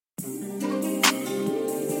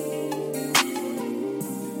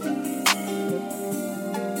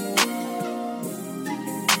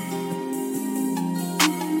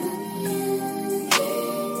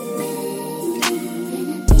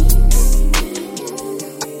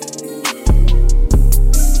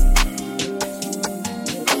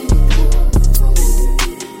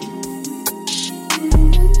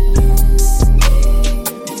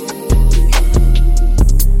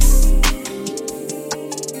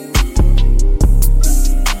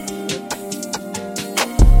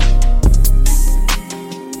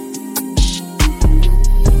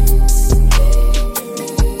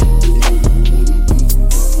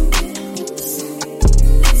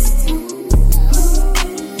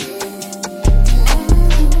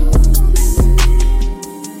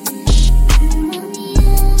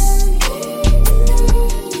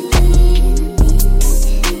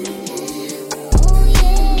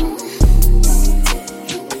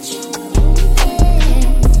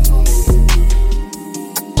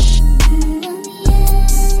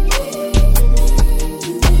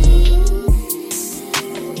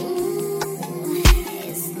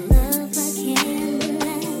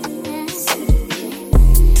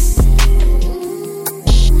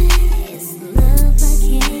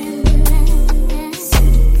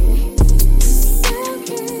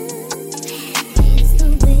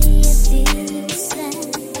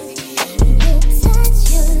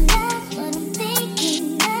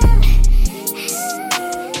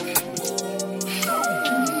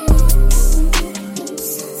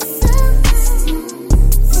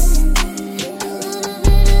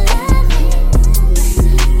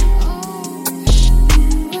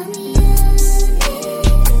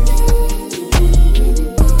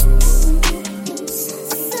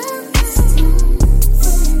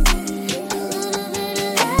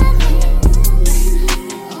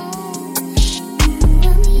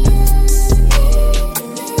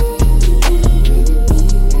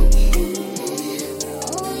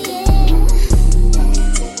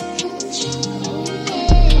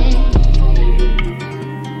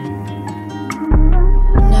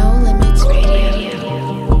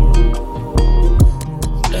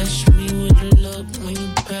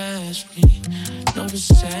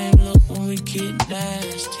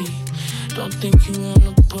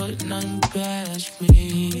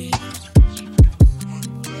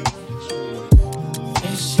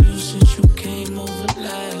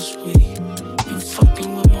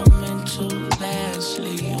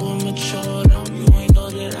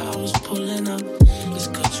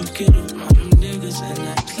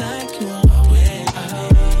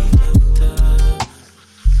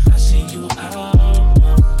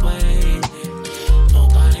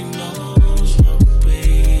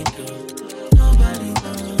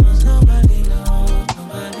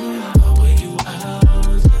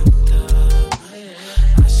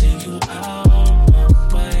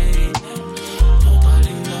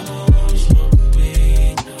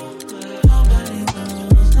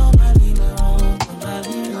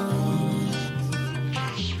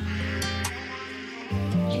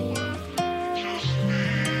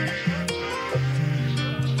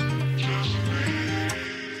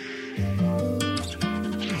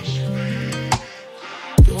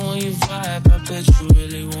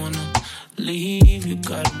you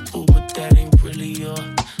got a boo, but that ain't really your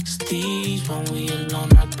steez. When we alone,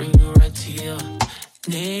 I bring you right to your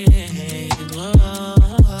knees.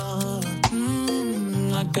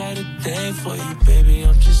 I got a day for you, baby.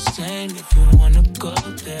 I'm just saying, if you wanna go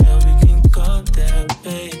there, we can go there,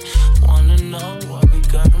 babe. Wanna know why we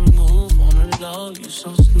gotta move on the low? You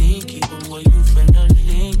so sneaky, but where you finna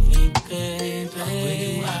leave me, baby? Where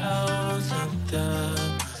you out like that?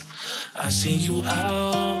 I see you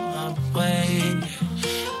out my way.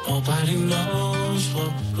 Nobody knows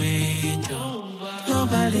what we do.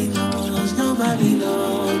 Nobody knows, nobody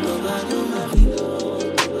knows, nobody knows.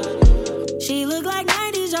 She look like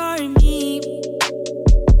 90s R&B.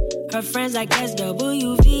 Her friends like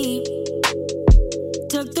SWV.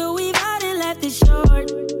 Took the weave out and left it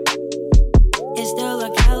short. It still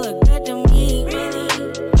look hella good to me. Really?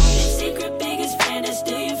 The secret biggest fan is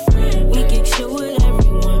still your friend. We kick shit with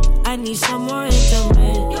everyone. I need some more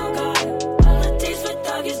intimate. You got all the taste for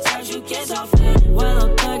thugging times you can't soften. Well,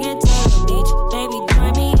 I'm thugging to the beach. Baby,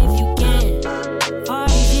 join me if you can. All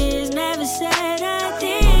these years never said a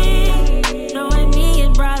thing. Knowing me is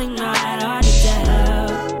probably not hard to tell.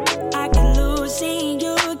 I can lose seeing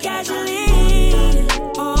you casually.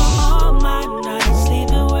 All my nights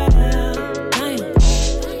sleeping well. Damn.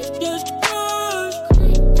 Just a crush.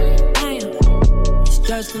 Damn. It's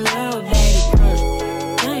just a little baby crush.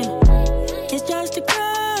 Damn. It's just a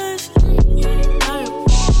crush. Damn.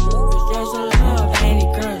 It's just a little baby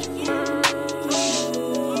crush.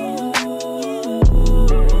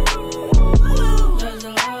 Just a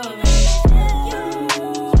little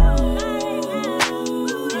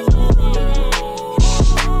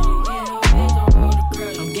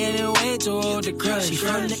I'm getting way too old to crush. She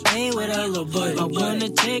from the A with a little butt. I wanna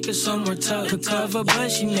take her somewhere tough. Could cover,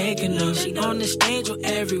 but she making up. She on the stage with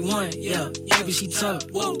everyone. Yeah, maybe she tough.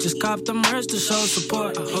 Just cop the merch to show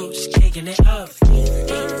support. I hope she's kicking it up.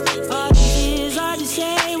 All these years, I just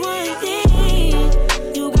say one thing.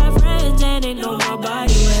 You got friends and they know my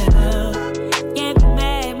body well. Can't be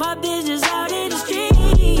mad, my business out in the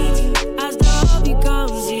streets. I still hope you come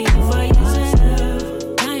see for yourself.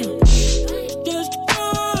 Damn. Just a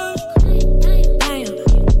crush. Damn.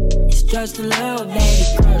 It's just a little baby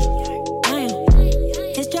crush. Damn.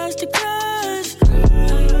 It's just a crush.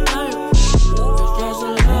 Damn. It's just a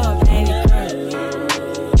little baby crush.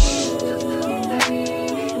 Just a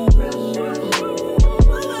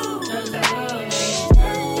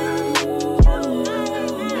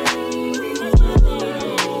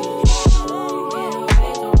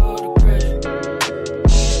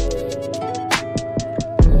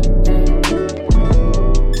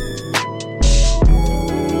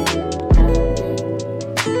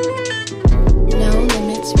No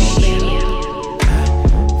Limits Radio.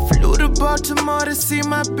 Flew to Baltimore to see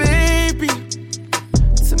my baby.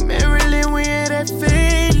 To Maryland, we had at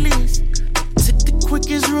Phillies. Took the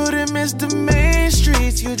quickest route and missed the main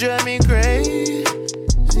streets. You drive me crazy,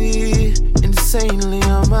 insanely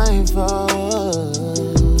on my fault.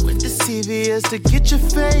 Went to CVS to get your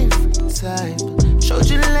favorite type. Showed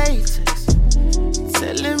you latex,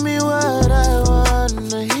 telling me what I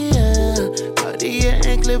wanna hear. Cartier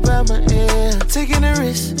anklet by my ear. Taking a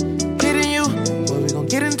risk, hitting you. What we gon'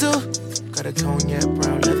 get into? Got a cognac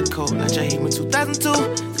brown leather coat, like Jaheim in 2002.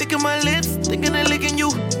 Licking my lips, thinking of licking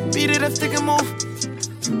you. Beat it up, stick and move.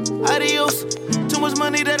 Adios, too much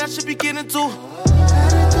money that I should be getting to.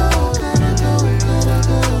 Gotta go, gotta go, gotta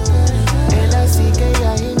go.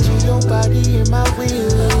 L-I-C-K-I-N-G, your body in my wheel.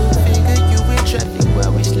 Figure you in traffic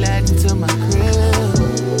while we slide into my crib.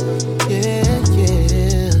 Yeah,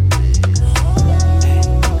 yeah.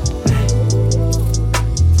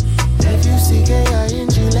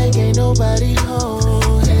 F-U-C-K-I-N-G, like ain't nobody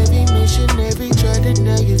home. Heavy missionary, try to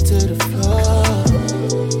nail you to the floor.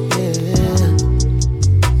 Yeah.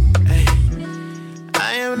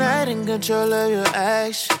 I am not in control of your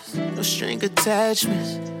actions. No string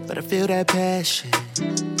attachments, but I feel that passion.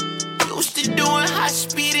 Used to doing high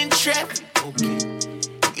speed in traffic. Okay.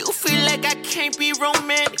 You feel like I can't be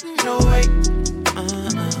romantic. No way.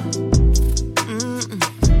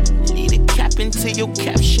 Need a cap into your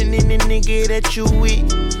caption and the nigga that you with.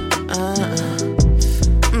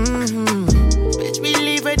 Bitch,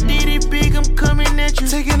 believe I did it big. I'm coming at you.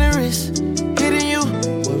 Taking a risk, hitting you.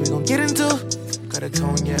 What we gon' get into? Got a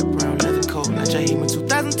cognac brown leather coat, like Jaheim in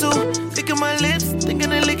 2002. Licking my lips,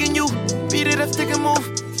 thinking of licking you. Beat it up, stick and move.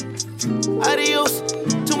 Adios,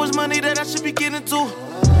 too much money that I should be getting to.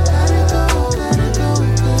 Gotta go, gotta go,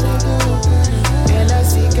 gotta go.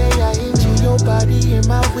 L-I-C-K-I-N-G, your body in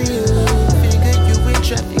my wheel. Figure you in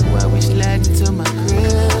traffic while we slide into my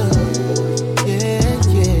crib. Yeah,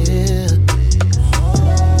 yeah.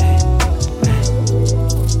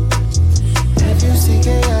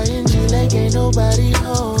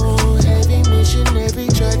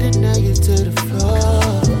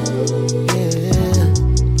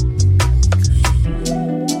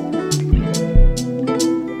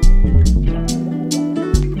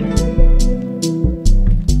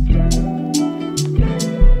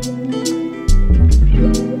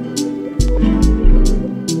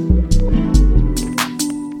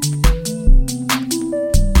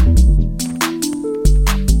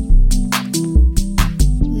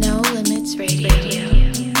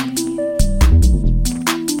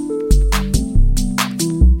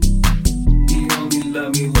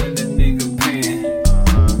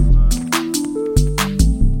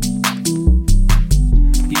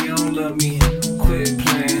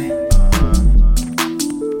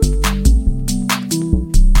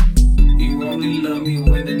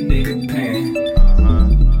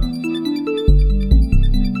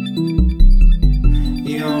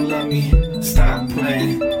 me, stop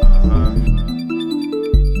playing. You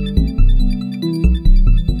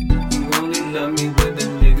only love me when the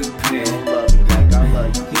nigga pay. You love me like I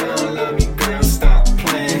love you. You don't love me, girl, stop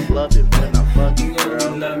playing. Love it when I fuck you, You girl.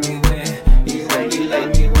 only love me when, you only love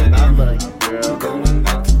me when I love you, girl. I'm going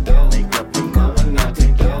out the door. Make up your I'm going out the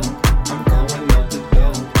door. I'm going out the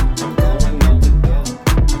door. I'm going out the door.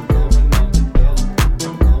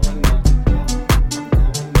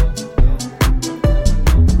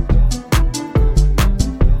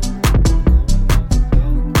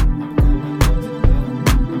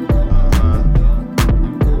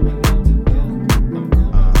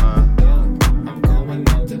 I'm going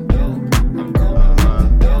out the door.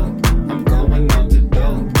 I'm going out the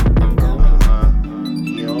door.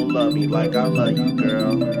 You don't love me like I love you,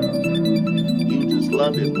 girl. You just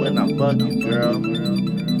love it when I fuck you, girl.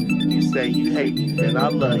 You say you hate me, then I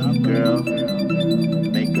love you, girl.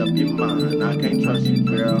 Make up your mind, I can't trust you,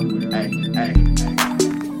 girl. Hey, hey, hey.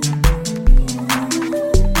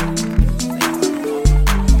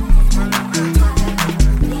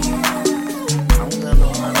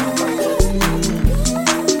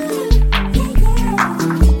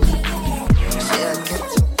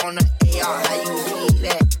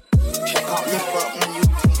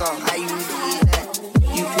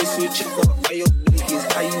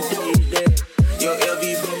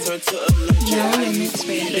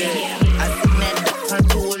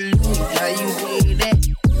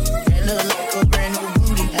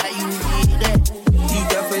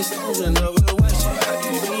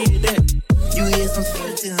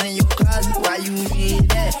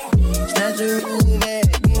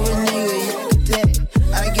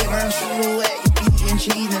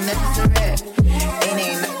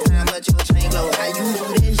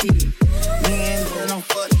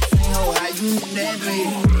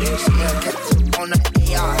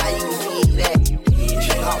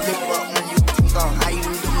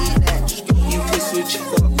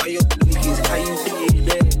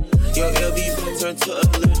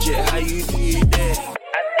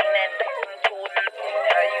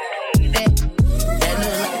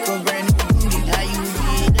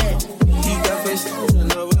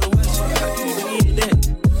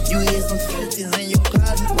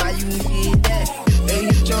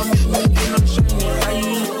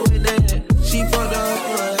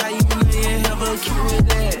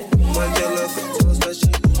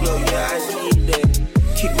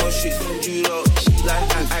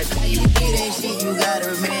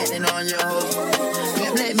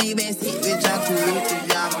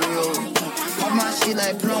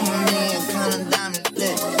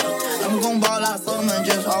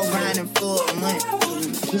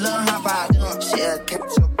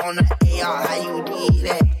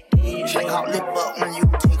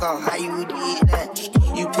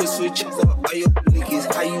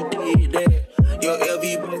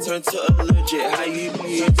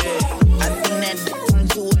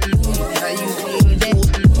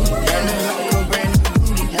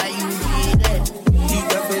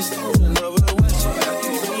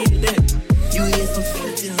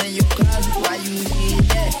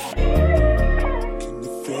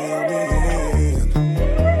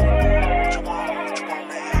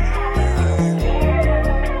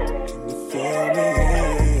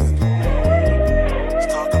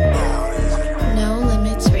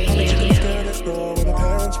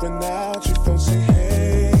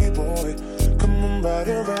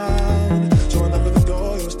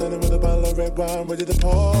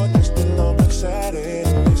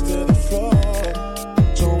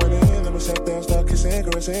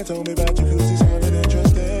 Told me about jacuzzi, sounded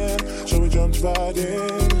interesting. So we jumped right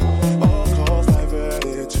in. All calls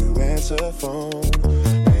diverted to answer phone.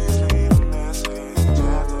 Please leave a message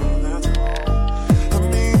after the tone. I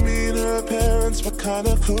mean, me and her parents were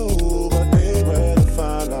kinda cool, but they were the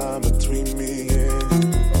fine line between me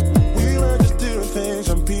and we were just doing things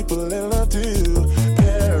some people in love do.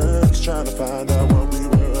 Parents trying to find out what we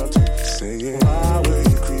were up to. Saying, why were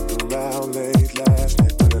you creeping around late last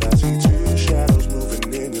night? When did I see two shadows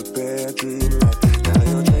moving in your bedroom light? Now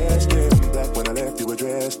you're dressed in black, when I left you were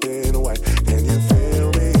dressed in white. Can you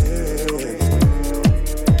feel me?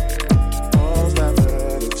 Calls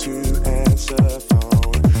diverted to answer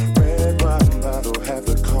phone. Red wine bottle, have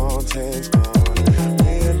the contents gone.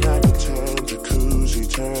 Midnight return, jacuzzi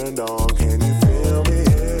turned on. Can you feel me?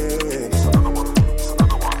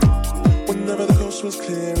 Whenever the coast was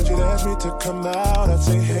clear and she'd ask me to come out, I'd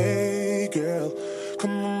say, hey girl,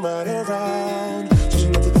 come on right around. So she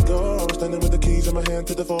knocked at the door, I was standing with the keys in my hand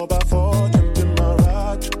to the 4x4. Jumped in my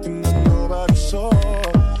ride, tripping and nobody saw.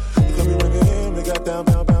 The club we went in, we got down,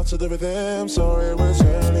 bounce to the rhythm. So it was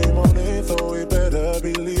early morning, thought we better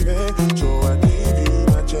be leaving.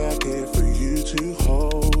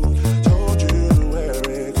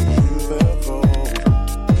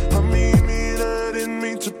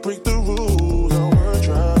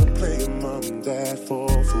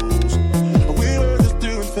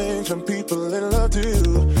 some people in love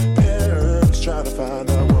too. Parents trying to find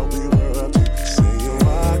out what we were up to. Saying,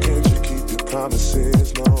 why can't you keep your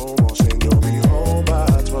promises no more? Saying you'll be home by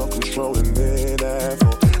 12, controlling it at 4.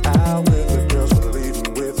 Out with the girls, but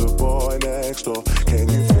leaving with the boy next door. Can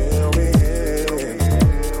you feel me?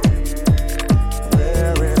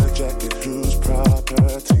 Wearing a jacket whose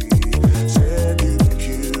property. Said you were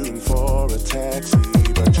queuing for a taxi,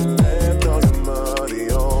 but you left all your money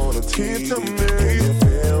on a tee. Can you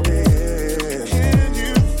feel me? Can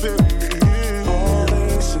you feel me? All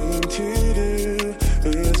they seem to do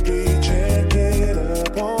is be checking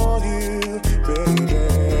up on you, baby.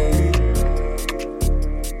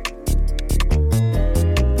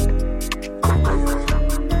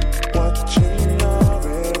 Watching our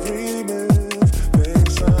every move, think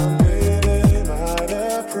someday they might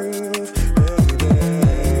approve,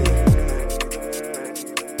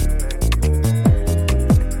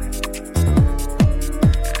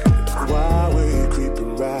 Why were you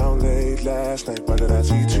creeping around late last night? Why did I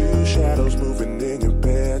see two shadows moving in your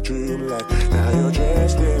bedroom light? Now you're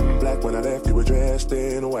dressed in black. When I left you were dressed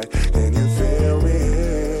in white. Can you feel me?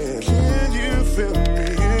 Can you feel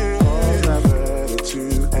me? Calls not ready to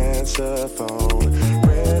answer phone.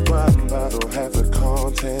 Red wine bottle, half the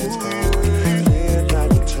contents gone.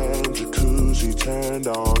 Midnight return, jacuzzi turned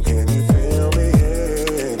on. Can you feel me?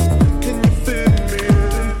 Can you feel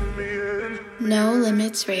me? No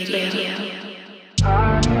Limits Radio.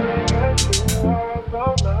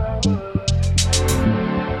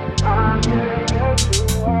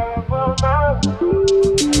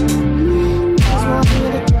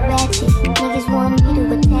 Niggas want me to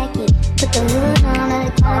attack it. Put the hood on, all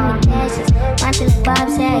they calling me passes. Watch it like Bob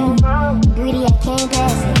Saget. Greedy, I can't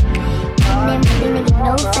pass it. And everything, nigga,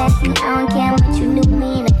 no sassy. I don't care how much you knew me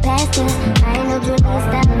in the past tense. I ain't no Julian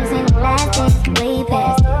style, this ain't no last dance. Way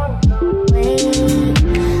past it. Way.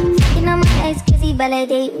 Fucking on my ex, cause he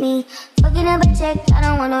validate me. Fucking up a check, I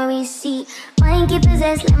don't want no receipt. Mind get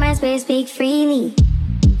possessed, let my space speak freely.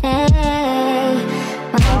 Hey.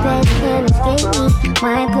 My bed can't escape me.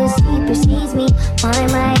 My pussy precedes me. Why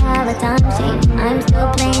my have a time change? I'm still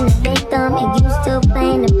playing the victim and you still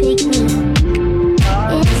playing the pick me.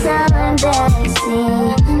 It's so embarrassing.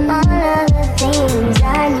 All of the things I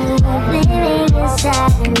need living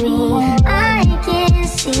inside of me. I can't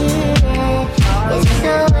see it. It's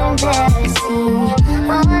so embarrassing.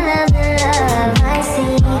 All of the love I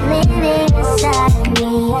see living inside of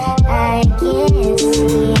me. I can't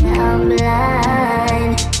see. I'm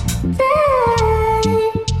blind.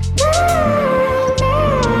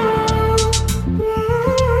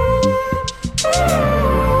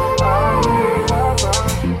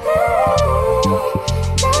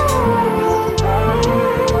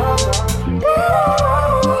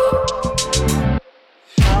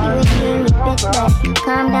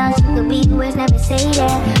 Calm down, she could be words, never say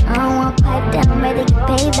that. I don't want pipe down, rather get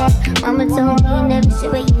payback. Mama told me never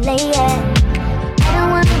sit where you lay at. I don't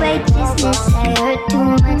want righteousness, I hurt too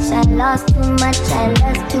much, I lost too much, I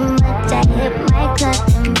lost too much. I hit my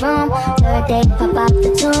custom room, third day pop out the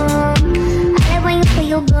tomb. I like when you put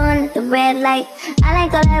your gun at the red light. I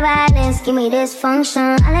like all that violence, give me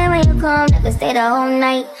dysfunction. I like when you come, never stay the whole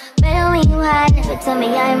night. Better when you hide, never tell me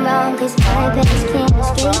I'm wrong. Cause my past can't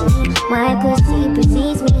escape me. My pussy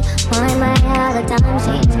precedes me. Why my how the time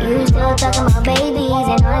change? You still talking about babies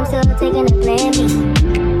and I'm still taking a plan B.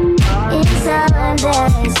 It's so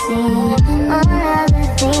embarrassing. All of the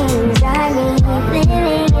things I need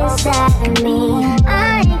living inside of me. I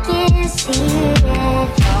can't see it.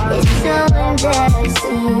 It's so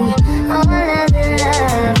embarrassing. All of the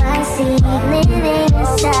love I see living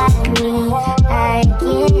inside of me. I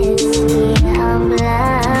can't see. I'm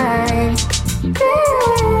blind.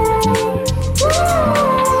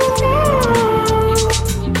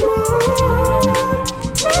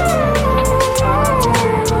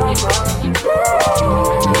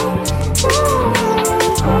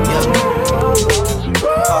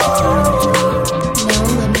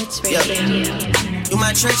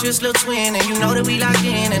 Treacherous little twin, and you know that we locked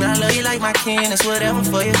in, and I love you like my kin, it's whatever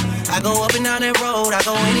for you. I go up and down that road, I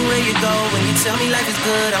go anywhere you go. When you tell me life is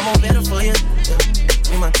good, I'm on better for you.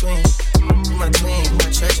 You my twin, you my twin, you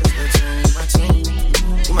my treacherous little twin, you my twin,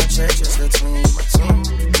 you my treacherous little twin, you my twin,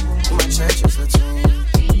 you my treacherous little twin.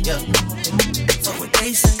 Yeah, fuck what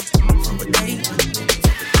they say, fuck what they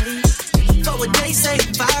fuck what they say.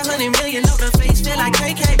 500 million on the face, feel like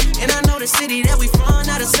KK, and I know the city that we from.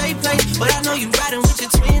 not a safe place, but I know you riding with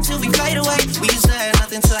your twin till we fade away. We used to have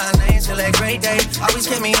nothing to our names till that great day. Always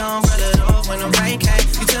kept me on, brother, dog, when the rain came.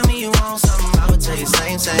 You tell me you want something, I would tell you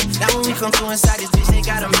same. Now when we come through inside this bitch, they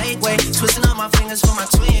gotta make way. Twisting up my fingers for my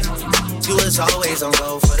twin. You was always on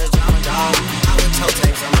go for the drama, dog. I would toe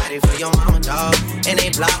take somebody for your mama, dog. And they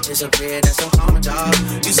block disappeared, that's some karma, dog.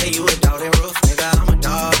 You say you a dog, then roof, nigga, I'm a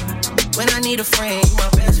dog. When I need a friend, you my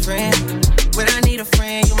best friend. When I need a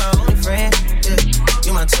friend, you my only friend. Yeah,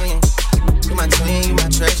 you my twin. You my twin, you my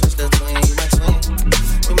treasures, the twin. You my twin.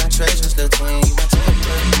 You my treasures, the twin. You my twin.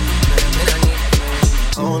 When I need a friend,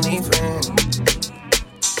 only friend.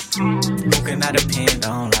 Who can I depend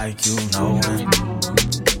on like you knowin'?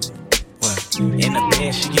 What? In the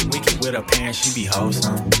bed, she get wicked with her parents, she be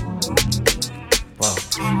wholesome. Whoa,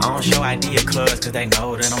 I don't show ID at clubs cause they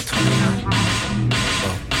know that I'm 21.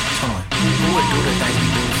 Whoa, 21. Who would do the things we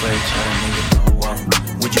do for each other, nigga? No,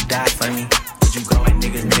 would you die for me? Would you go at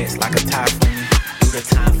niggas' necks like a tie for me? Do the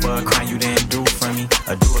time for a crime you didn't do for me?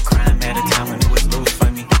 Or do a crime at a time when it was loose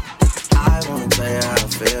for me? I wanna tell you how I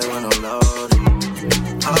feel when I'm loaded.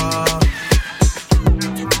 Oh,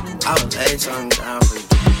 I would lay something down for you.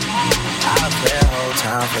 I'll play a whole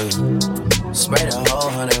time for you. Spray the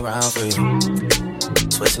whole 100 round for you.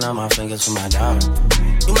 Twisting up my fingers for my dog.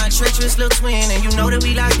 You my treacherous little twin, and you know that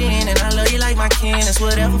we locked in. And I love you like my kin, it's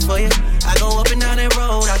whatever for you. I go up and down that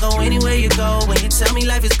road, I go anywhere you go. When you tell me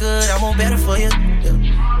life is good, I want better for you. Yeah.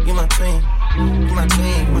 You my twin, you my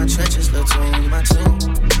twin, you my treacherous little twin. You my twin,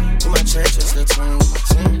 you my treacherous little twin. You my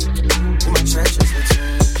twin, you my treacherous little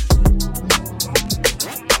twin.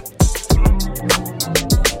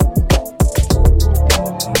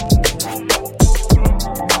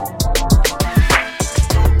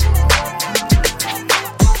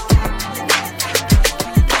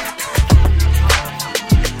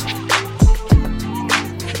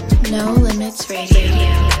 No Limits Radio.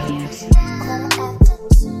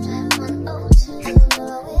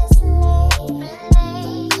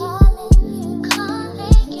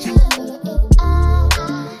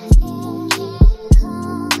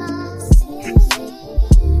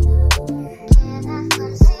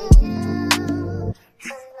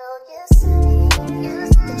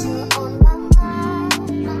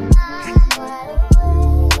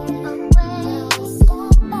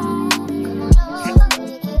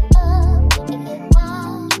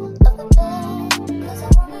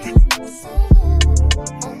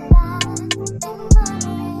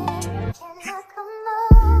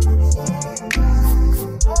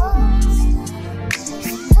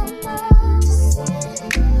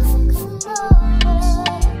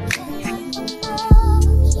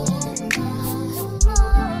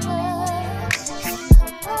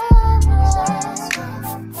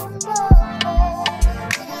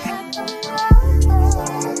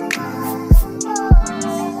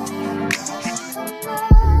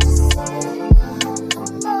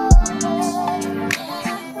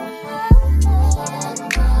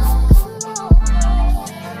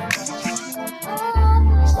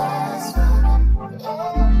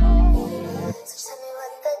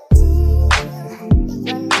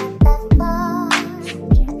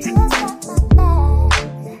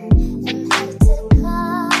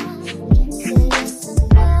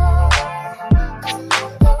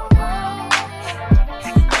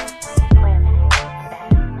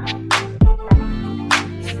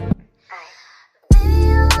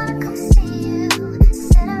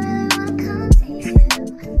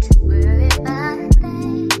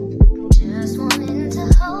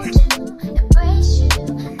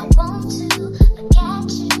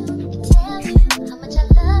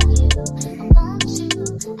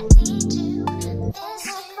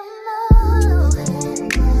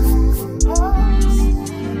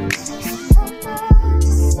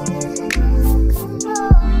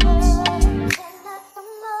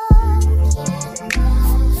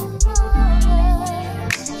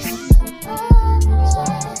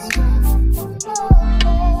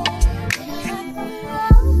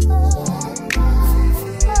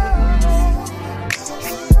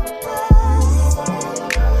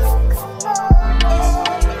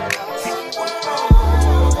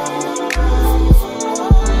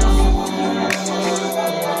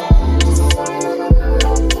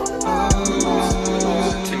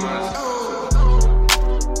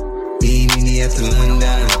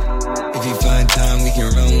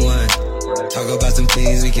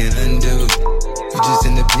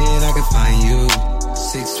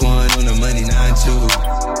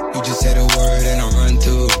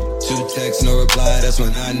 Two texts, no reply, that's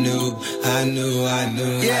when I knew.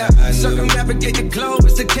 Yeah, circumnavigate the globe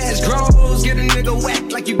as the cash grows. Get a nigga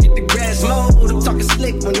whack like you get the grass mowed. I'm talking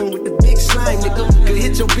slick when I'm with the big slime, nigga. Could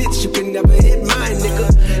hit your bitch, you can never hit mine,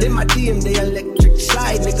 nigga. In my DM, they electric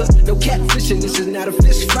slide, nigga. No catfishing, this is not a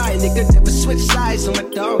fish fry, nigga. Never switch sides on my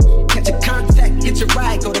dog. Catch a contact, hit your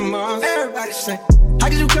ride, go to Mars. Everybody say, how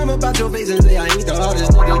could you come about your face and say I ain't the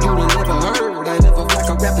hardest nigga you done never heard? I never like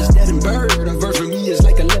a rapper's dead and bird. A verse for me is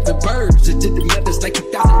like 11 birds. It did the methods like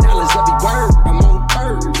 $2,000 every word. I'm on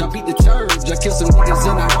purge, I beat the church. I kill some niggas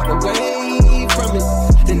and I walk away from it.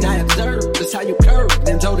 Then I observe, that's how you curve.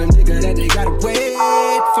 Then told a nigga that they gotta wait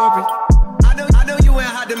for it. I know you ain't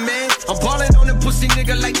hot demand. I'm ballin' on the pussy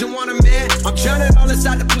nigga like you want a man. I'm drowning all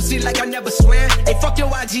inside the pussy like I never swam. Hey, fuck your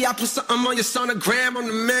IG, I put something on your sonogram. I'm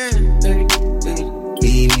the man.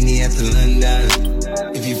 Meet me after London.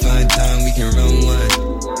 If you find time, we can run one.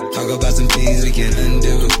 Talk about some things we can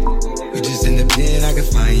undo. You just in the pen, I can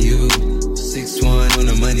find you. 6'1" on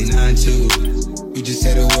the money, 9'2". You just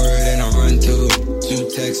say the word and I run to. Two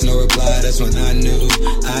texts, no reply, that's when I knew,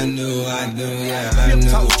 yeah, I knew.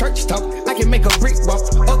 Talk, church talk, I can make a brick walk.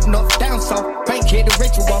 Up north, down south, bank hit the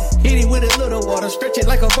ritual walk. Hit it with a little water, stretch it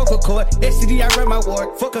like a vocal cord. STD, I run my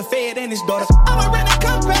ward, fuck a fed and his daughter. I'm a rented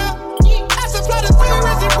compound, I supply the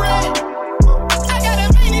terrorists and bread. I got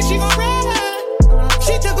a main and she gon' ride.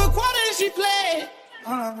 She took a quarter and she played.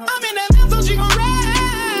 I'm in that left so she gon'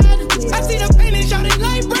 ride. I see the pain and shot it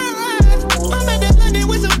like brides. I'm at that London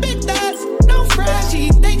with some big thighs. No fries, she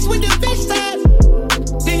thinks with the fish size.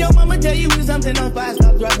 Then your mama tell you when something on fire,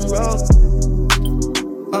 stop driving road.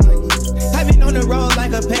 I've been on the road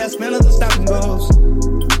like a pair of spinners and stopping goals.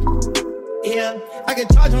 Yeah, I can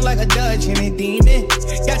charge him like a Dutch and a demon.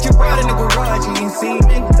 Got your brother in the garage, he ain't seen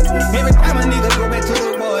me. Every time a nigga go back to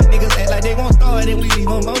the war, niggas act like they won't start and we leave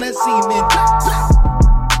them on that cement.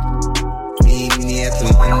 Meet me after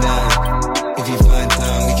London. If you find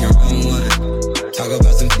time, we can run one. Talk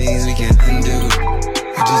about some things we can undo.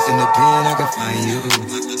 You just in the pen, I can find you.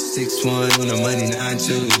 6'1" on the money,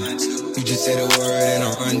 9'2". You just say the word and I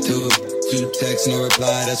run to it. Two texts, no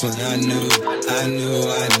reply, that's when I knew, yeah,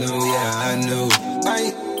 I knew.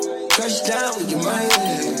 Right, touchdown, we get money.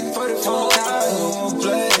 44 hours, won't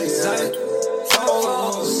play. Sight,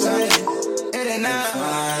 4 sight. It ain't not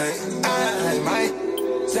right. I might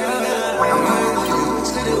tell that I might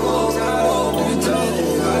see the walls out on the toe.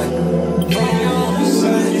 Right, 4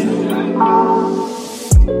 sight.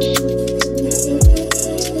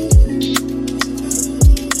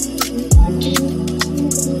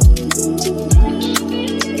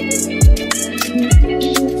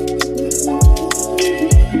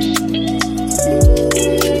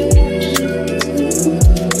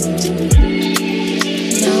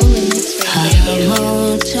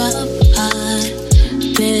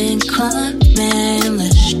 Man,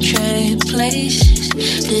 let's trade places.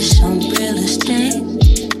 This unrealistic.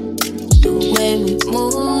 The way we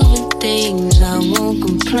moving things, I won't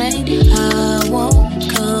complain. I won't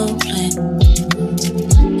complain.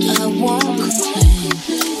 I won't complain.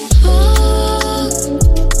 Oh,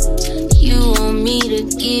 you want me to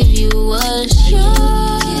give you what's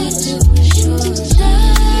yours?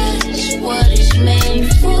 That's what it's made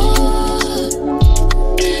for.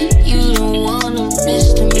 You don't wanna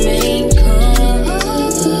miss the main call.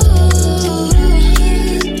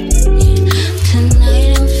 Tonight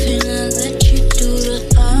I'm finna let you do the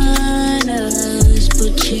honors,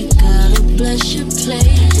 but you gotta bless your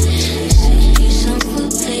plate. Save you some for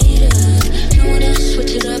later. No one else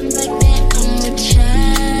switch it up like that. I'm a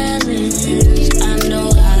challenge. I know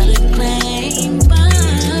how to claim my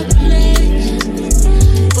place,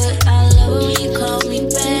 but I love when you call me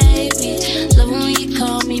baby. Love when you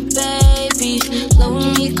call me baby. Love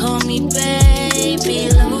when you call me baby.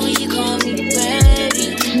 Love when you call me baby.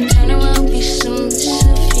 Turn around, be submissive.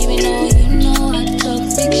 Even though you know I talk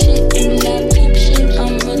big shit and that peep shit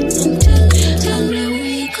I'm attentive. I love when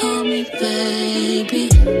you call me baby.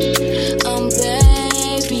 Baby.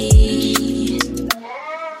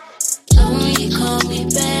 Love when you call me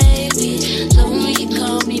baby. Love when you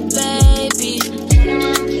call me baby. Turn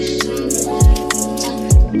around, be submissive.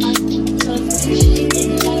 I talk big shit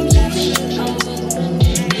and that peep shit I'm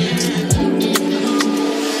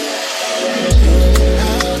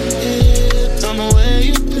on the way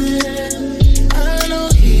you been. I know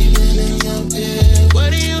even in your bed. What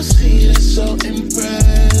do you see that's so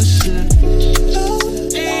impressive? No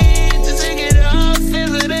need to take it off,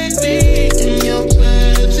 feel it ain't deep in your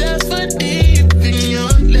bed. Just for deep in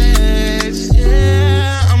your legs.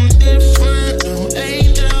 Yeah, I'm different, no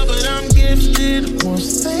angel, but I'm gifted. Won't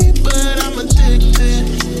say, but I'm addicted.